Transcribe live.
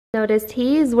Noticed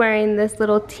he's wearing this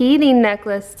little teething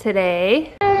necklace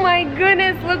today. Oh my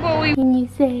goodness, look what we— Can you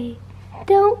say,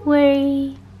 don't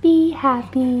worry, be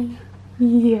happy?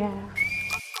 Yeah.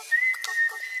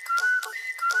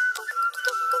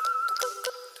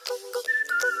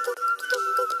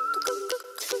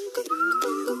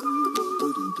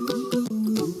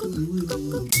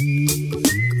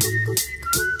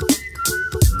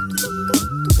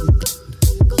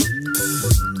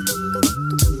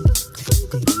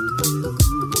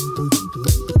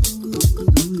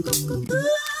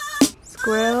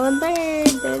 Squirrel and bird,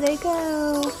 there they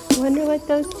go. Wonder what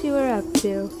those two are up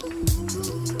to.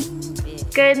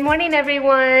 Good morning,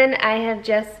 everyone. I have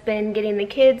just been getting the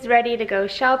kids ready to go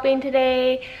shopping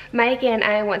today. Mike and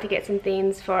I want to get some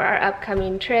things for our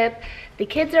upcoming trip. The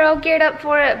kids are all geared up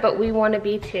for it, but we want to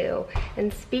be too.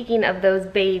 And speaking of those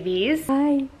babies,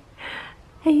 hi,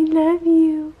 I love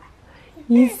you.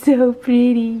 You're so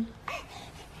pretty.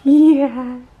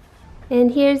 Yeah.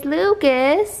 And here's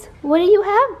Lucas. What do you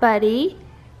have, buddy?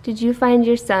 Did you find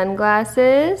your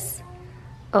sunglasses?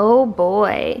 Oh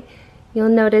boy. You'll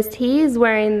notice he's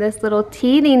wearing this little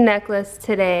teething necklace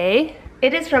today.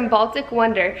 It is from Baltic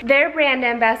Wonder. Their brand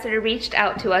ambassador reached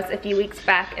out to us a few weeks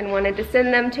back and wanted to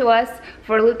send them to us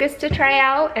for Lucas to try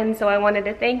out, and so I wanted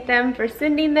to thank them for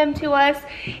sending them to us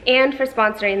and for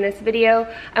sponsoring this video.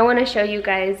 I want to show you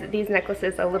guys these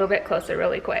necklaces a little bit closer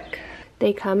really quick.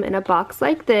 They come in a box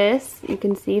like this. You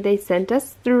can see they sent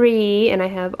us 3, and I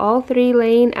have all 3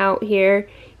 laying out here.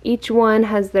 Each one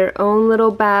has their own little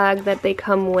bag that they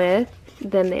come with.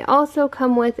 Then they also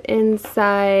come with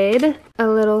inside a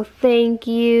little thank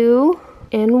you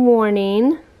and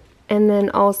warning, and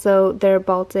then also their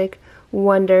Baltic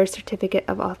Wonder Certificate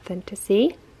of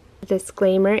Authenticity.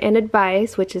 Disclaimer and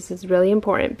advice, which is really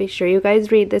important. Be sure you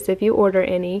guys read this if you order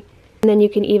any. And then you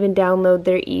can even download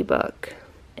their ebook.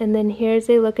 And then here's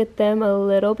a look at them a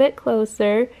little bit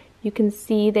closer. You can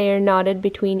see they are knotted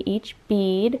between each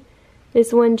bead.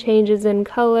 This one changes in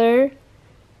color.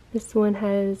 This one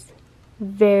has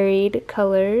varied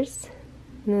colors.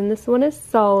 And then this one is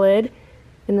solid.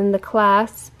 And then the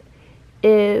clasp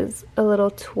is a little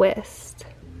twist.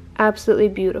 Absolutely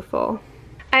beautiful.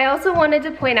 I also wanted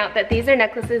to point out that these are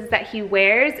necklaces that he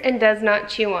wears and does not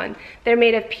chew on. They're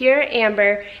made of pure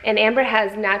amber, and amber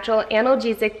has natural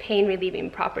analgesic pain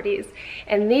relieving properties.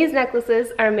 And these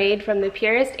necklaces are made from the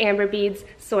purest amber beads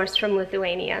sourced from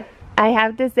Lithuania. I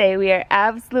have to say, we are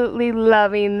absolutely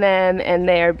loving them, and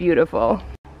they are beautiful.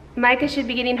 Micah should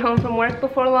be getting home from work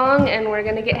before long, and we're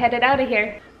gonna get headed out of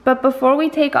here. But before we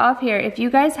take off here, if you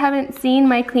guys haven't seen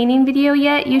my cleaning video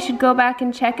yet, you should go back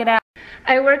and check it out.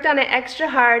 I worked on it extra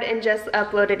hard and just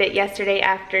uploaded it yesterday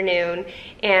afternoon.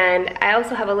 And I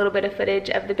also have a little bit of footage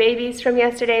of the babies from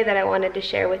yesterday that I wanted to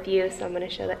share with you, so I'm going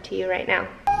to show that to you right now.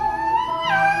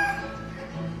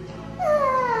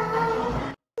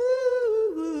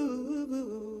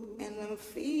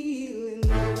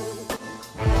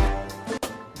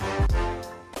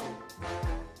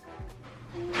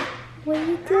 What are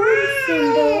you doing,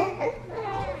 Simba?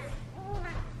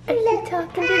 Are you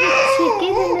talking to the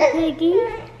chicken and the piggy?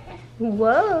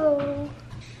 Whoa.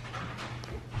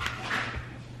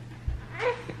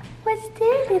 What's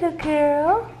there, little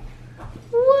girl?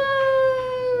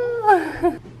 Whoa.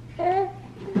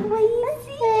 What you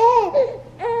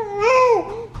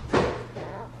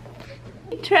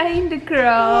see? Trying to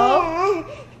crawl.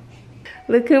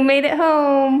 Look who made it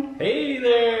home. Hey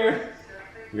there.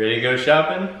 Ready to go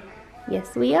shopping?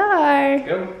 Yes, we are.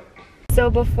 Go. So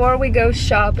before we go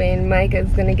shopping,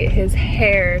 Micah's gonna get his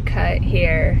hair cut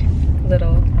here.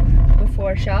 Little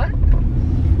before shot.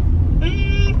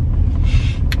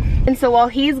 And so while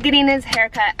he's getting his hair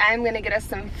cut, I'm gonna get us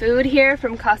some food here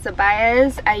from Casa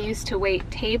Baez. I used to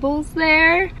wait tables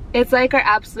there. It's like our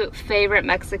absolute favorite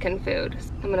Mexican food.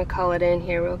 I'm gonna call it in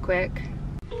here real quick.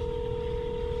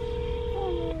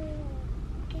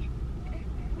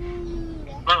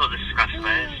 Hello, this is Casa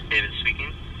Baez. David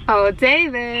speaking. Oh,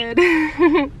 David.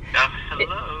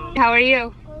 Hello. How are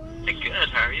you? Good,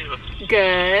 how are you?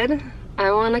 Good.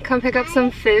 I want to come pick up some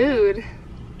food.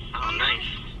 Oh, nice.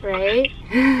 Right?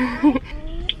 Okay.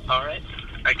 Alright,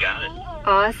 I got it.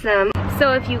 Awesome.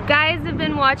 So if you guys have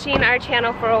been watching our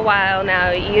channel for a while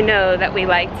now, you know that we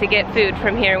like to get food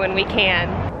from here when we can.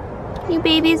 You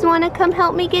babies want to come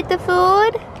help me get the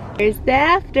food? Here's the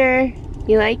after.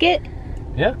 You like it?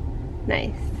 Yeah.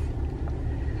 Nice.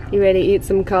 You ready to eat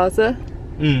some casa?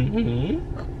 Mm-hmm.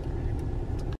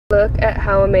 Look at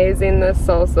how amazing this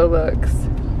salsa looks.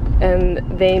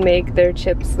 And they make their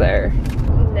chips there.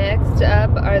 Next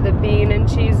up are the bean and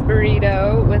cheese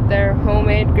burrito with their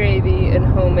homemade gravy and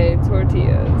homemade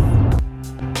tortillas.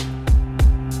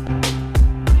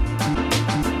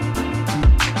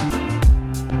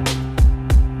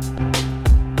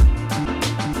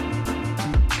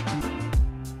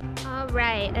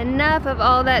 enough of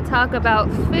all that talk about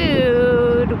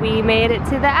food, we made it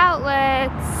to the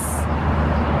outlets.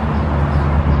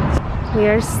 We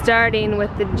are starting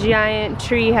with the giant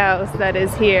tree house that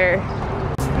is here.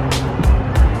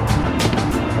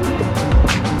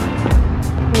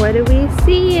 What do we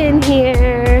see in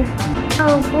here?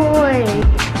 Oh boy.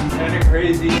 Kind of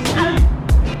crazy.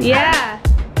 Yeah.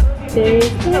 There's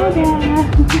Dada.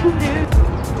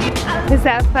 Is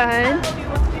that fun?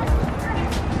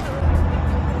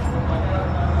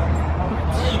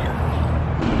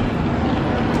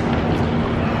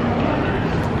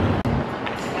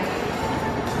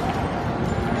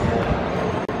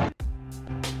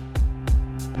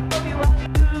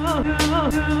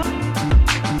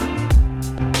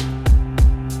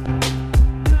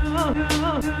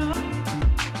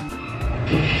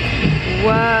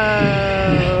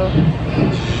 Whoa.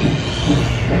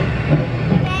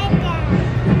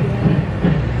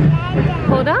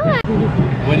 Hold on.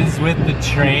 What is with the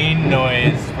train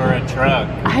noise for a truck?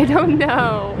 I don't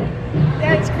know.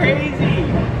 That's crazy.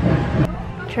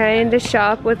 Trying to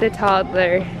shop with a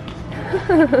toddler.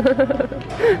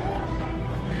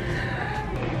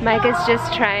 Micah's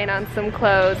just trying on some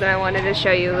clothes and I wanted to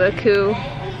show you look who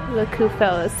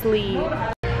fell asleep.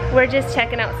 We're just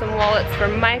checking out some wallets for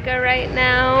Micah right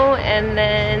now, and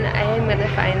then I am gonna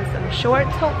find some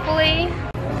shorts hopefully.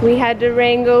 We had to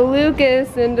wrangle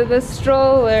Lucas into the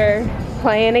stroller,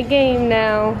 playing a game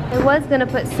now. I was gonna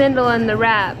put Sindel in the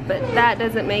wrap, but that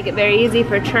doesn't make it very easy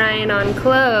for trying on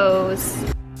clothes.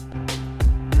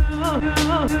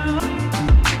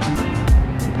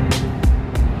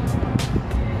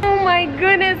 Oh my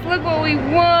goodness, look what we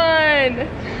won!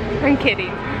 I'm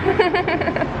kidding.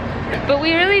 But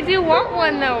we really do want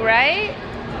one though, right?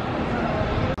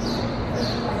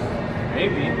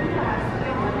 Maybe.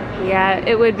 Yeah,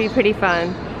 it would be pretty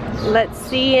fun. Let's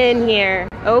see in here.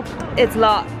 Oh, it's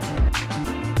locked.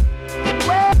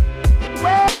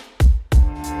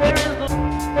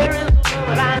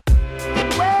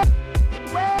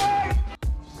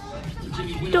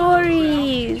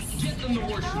 Dories!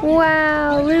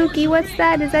 Wow, Lukey, what's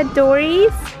that? Is that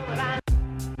Dories?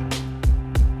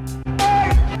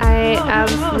 I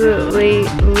absolutely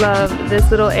love this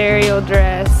little Ariel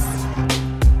dress.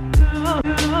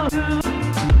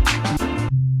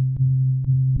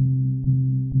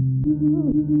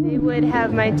 They would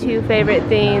have my two favorite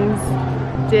themes,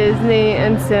 Disney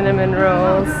and cinnamon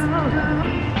rolls.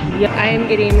 Yep, I am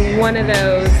getting one of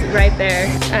those right there.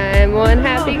 I'm one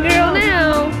happy girl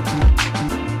now.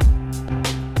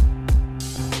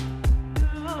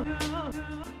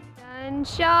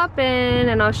 Shopping,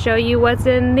 and I'll show you what's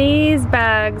in these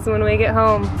bags when we get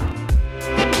home. We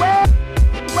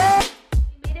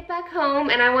made it back home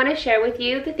and I want to share with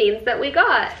you the things that we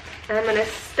got. I'm going to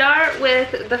start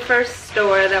with the first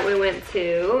store that we went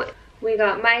to. We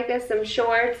got Micah some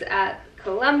shorts at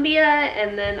Columbia,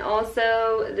 and then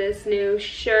also this new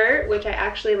shirt, which I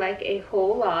actually like a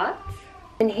whole lot.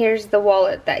 And here's the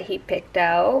wallet that he picked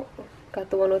out. Got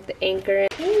the one with the anchor.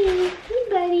 Hey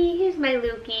buddy, here's my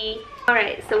Lukey.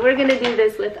 Alright, so we're gonna do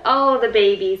this with all the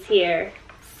babies here.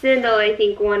 Sindel, I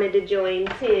think, wanted to join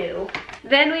too.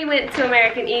 Then we went to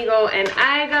American Eagle and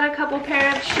I got a couple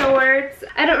pair of shorts.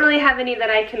 I don't really have any that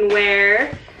I can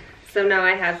wear, so now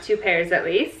I have two pairs at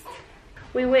least.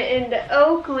 We went into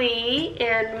Oakley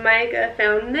and Micah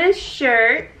found this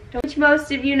shirt, which most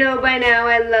of you know by now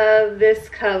I love this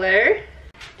color.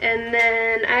 And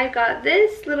then I got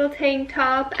this little tank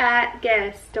top at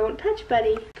Guess. Don't touch,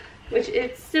 buddy. Which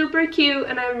is super cute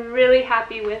and I'm really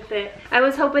happy with it. I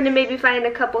was hoping to maybe find a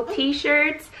couple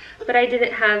t-shirts, but I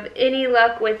didn't have any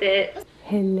luck with it.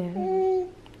 Hello.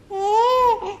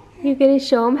 You're gonna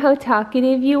show them how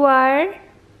talkative you are?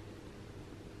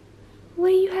 What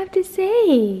do you have to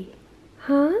say?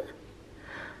 Huh?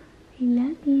 I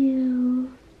love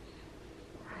you.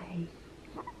 Hi.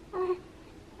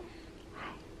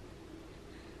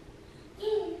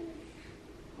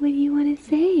 What do you want to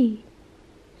say?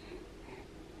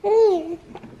 You're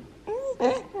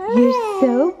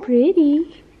so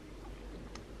pretty.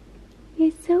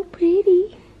 You're so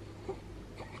pretty.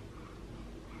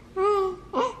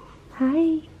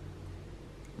 Hi.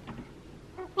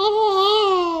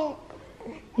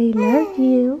 I love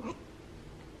you.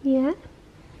 Yeah?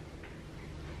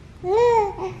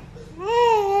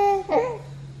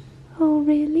 Oh,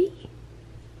 really?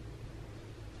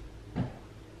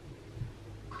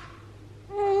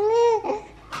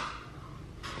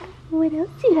 What else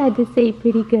you had to say,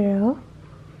 pretty girl?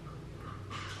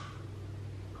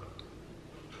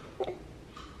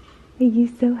 Are you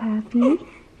so happy?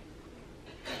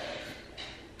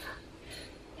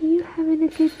 Are you having a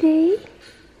good day?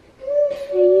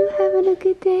 Are you you having a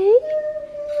good day?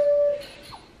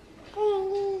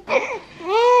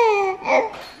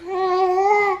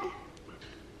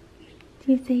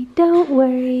 You say, don't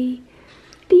worry,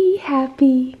 be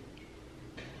happy.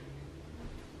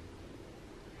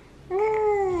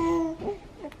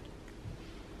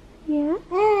 Yeah?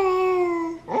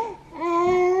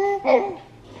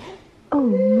 Oh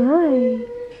my.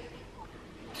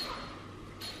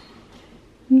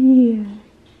 Yeah.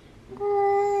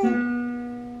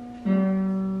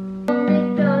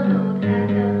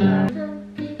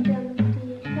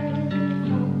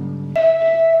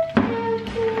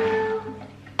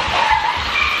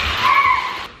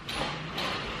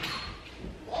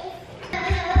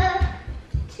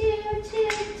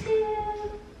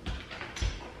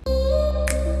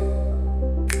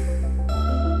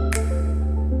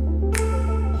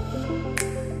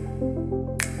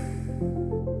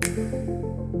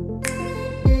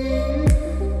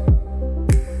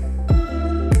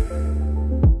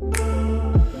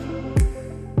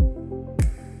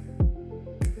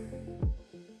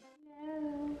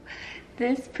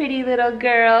 This pretty little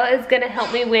girl is gonna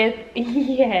help me with,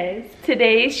 yes,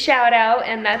 today's shout out,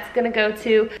 and that's gonna go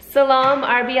to Salam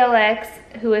RBLX,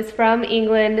 who is from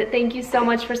England. Thank you so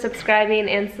much for subscribing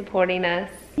and supporting us.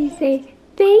 You say,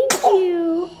 thank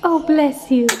you. Oh,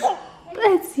 bless you.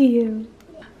 Bless you.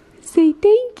 Say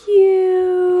thank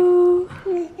you.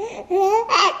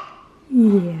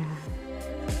 Yeah.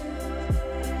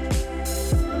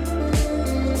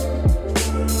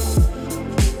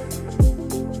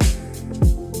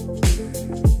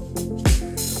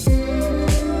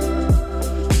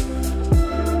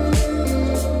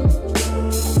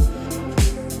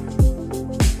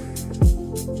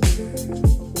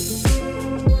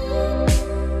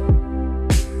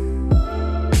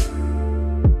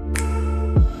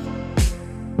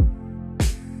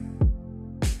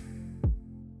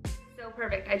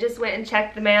 Perfect. I just went and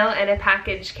checked the mail and a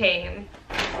package came.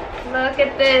 Look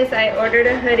at this. I ordered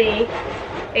a hoodie.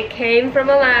 It came from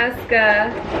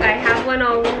Alaska. I have one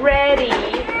already.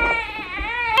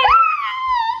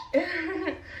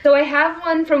 So I have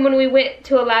one from when we went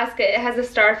to Alaska. It has a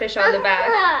starfish on the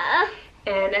back.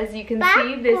 And as you can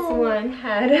see, this one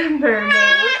had a mermaid.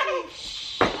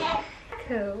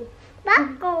 Cool.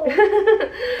 And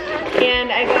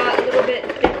I got a little bit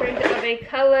different of a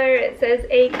color. It says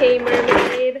AK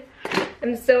Mermaid.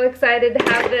 I'm so excited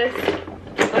to have this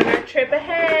on our trip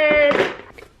ahead.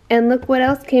 And look what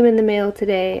else came in the mail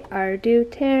today. Our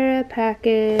doTERRA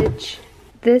package.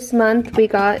 This month we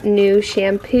got new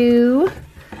shampoo.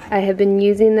 I have been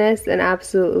using this and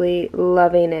absolutely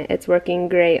loving it. It's working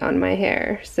great on my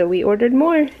hair. So we ordered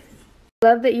more.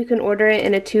 Love that you can order it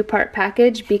in a 2-part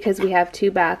package because we have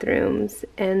 2 bathrooms.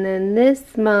 And then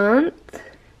this month,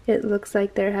 it looks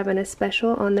like they're having a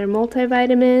special on their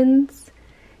multivitamins,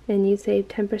 and you save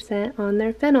 10% on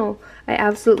their fennel. I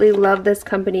absolutely love this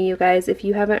company, you guys. If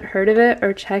you haven't heard of it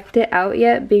or checked it out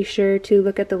yet, be sure to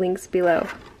look at the links below.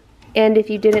 And if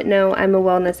you didn't know, I'm a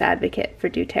wellness advocate for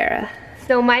doTERRA.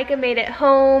 So Micah made it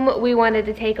home. We wanted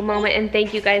to take a moment and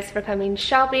thank you guys for coming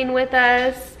shopping with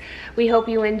us. We hope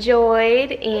you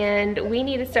enjoyed, and we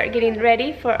need to start getting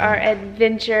ready for our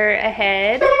adventure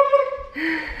ahead.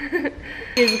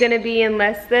 It's gonna be in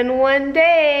less than 1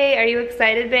 day. Are you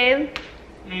excited, babe?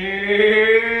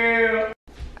 Yeah.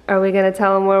 Are we gonna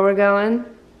tell them where we're going?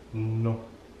 No.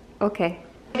 Okay.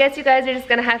 I guess you guys are just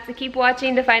gonna have to keep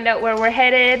watching to find out where we're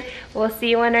headed. We'll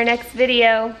see you on our next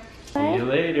video. See you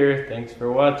later. Thanks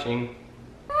for watching.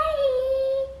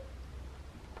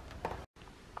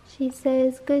 She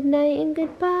says good night and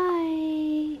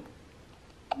goodbye.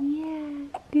 Yeah,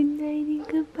 good night and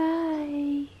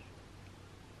goodbye.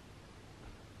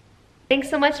 Thanks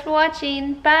so much for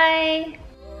watching. Bye.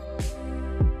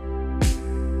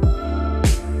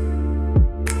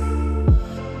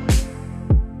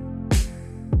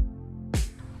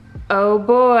 Oh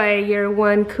boy, you're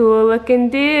one cool looking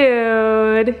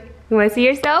dude. You wanna see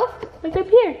yourself? Look up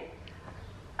here.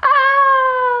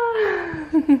 Ah!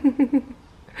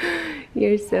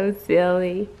 You're so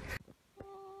silly.